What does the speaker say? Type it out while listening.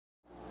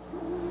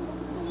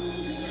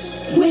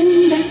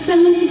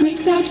sun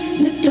breaks out,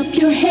 lift up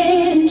your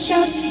head and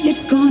shout,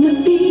 it's gonna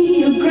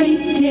be a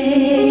great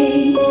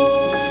day.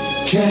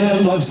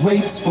 Kellogg's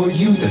waits for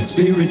you, that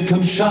spirit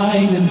comes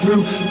shining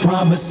through,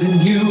 promising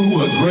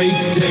you a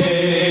great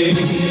day.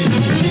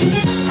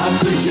 How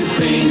could you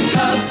think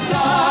of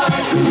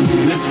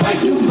starting this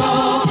bright new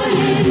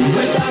morning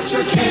without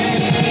your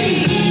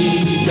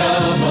K-double-L?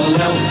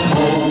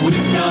 Oh,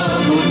 it's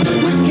double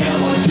good with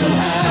Kellogg's, you'll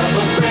have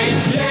a great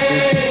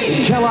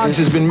day. Kellogg's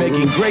has been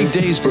making great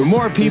days for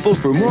more people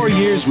for more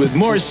years with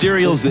more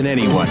cereals than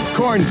anyone.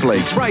 Corn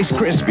Flakes, Rice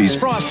Krispies,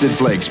 Frosted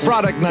Flakes,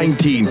 Product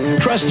 19.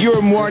 Trust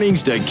your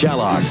mornings to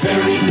Kellogg's.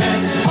 Very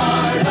best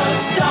part of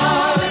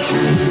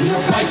starting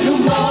your bright new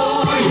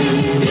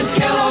morning is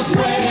Kellogg's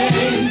way.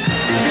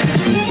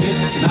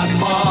 It's not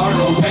far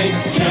away,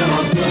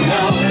 Kellogg's will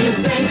help you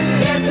say,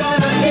 there's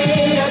gonna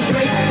be a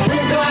great,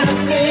 we're gonna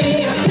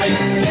see a great,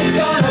 it's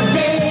gonna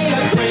be a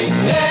great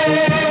day.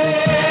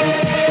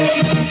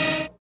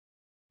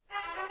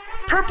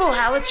 Purple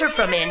howitzer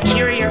from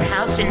anterior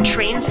house and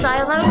train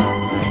silo.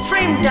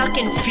 Frame duck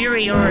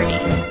inferiority.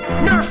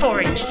 Nerf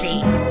orange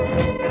seed.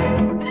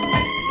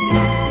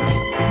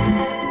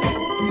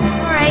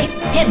 Alright,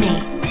 hit me.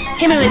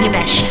 Hit me with your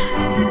best shot.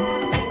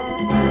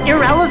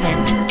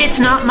 Irrelevant. It's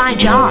not my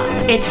job.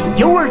 It's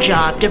your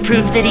job to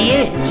prove that he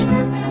is.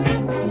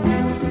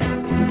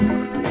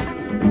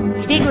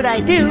 If you dig what I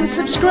do,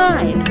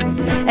 subscribe.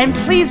 And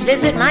please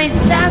visit my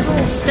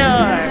Zazzle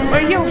store,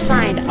 where you'll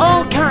find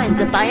all kinds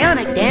of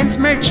Bionic Dance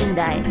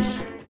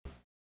merchandise.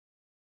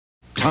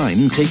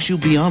 Time takes you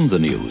beyond the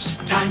news.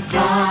 Time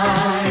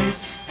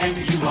flies and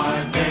you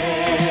are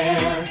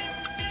there.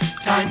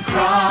 Time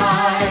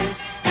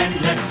cries and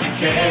lets you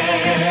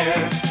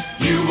care.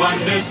 You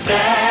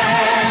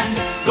understand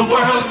the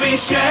world we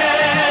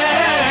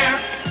share.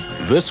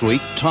 This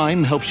week,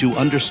 Time helps you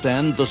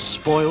understand the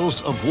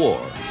spoils of war,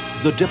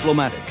 the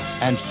diplomatic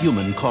and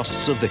human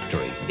costs of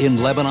victory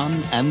in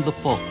Lebanon and the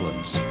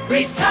Falklands.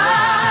 Read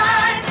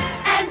time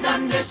and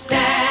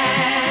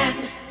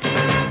understand.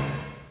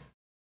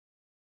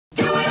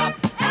 Do it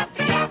up at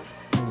the gap.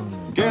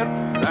 Get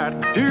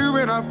that do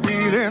it up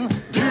feeling.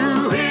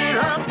 Do it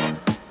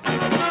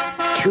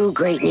up. Two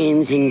great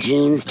names in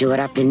jeans do it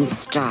up in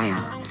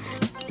style.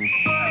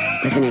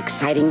 With an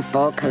exciting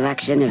fall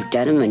collection of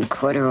denim and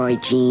corduroy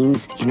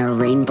jeans in a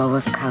rainbow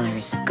of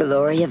colors,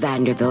 Gloria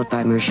Vanderbilt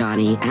by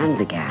Merjani and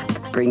The Gap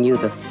bring you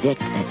the fit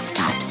that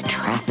stops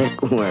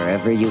traffic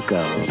wherever you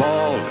go.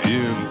 Fall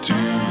into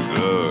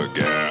the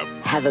gap.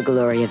 Have a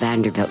Gloria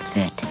Vanderbilt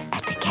fit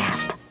at The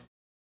Gap.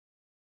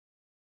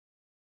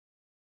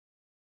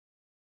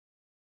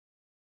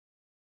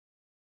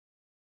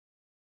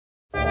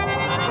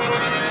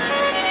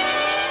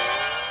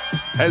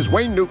 Has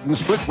Wayne Newton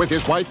split with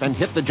his wife and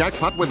hit the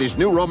jackpot with his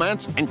new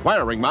romance?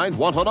 Inquiring minds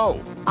want to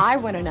know. I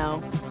want to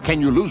know.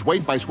 Can you lose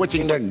weight by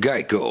switching to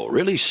Geico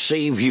really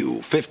save you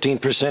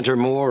 15% or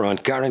more on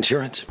car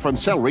insurance? From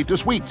celery to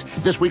sweets?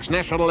 This week's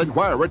National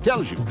Enquirer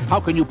tells you. How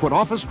can you put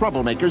office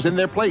troublemakers in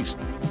their place?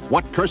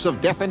 What curse of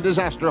death and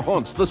disaster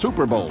haunts the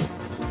Super Bowl?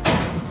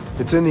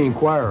 It's in the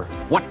Enquirer.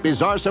 What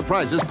bizarre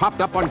surprises popped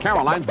up on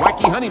Caroline's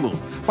wacky honeymoon?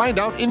 Find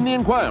out in the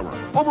Enquirer.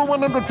 Over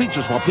 100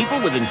 features for people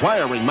with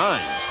inquiring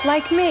minds.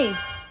 Like me.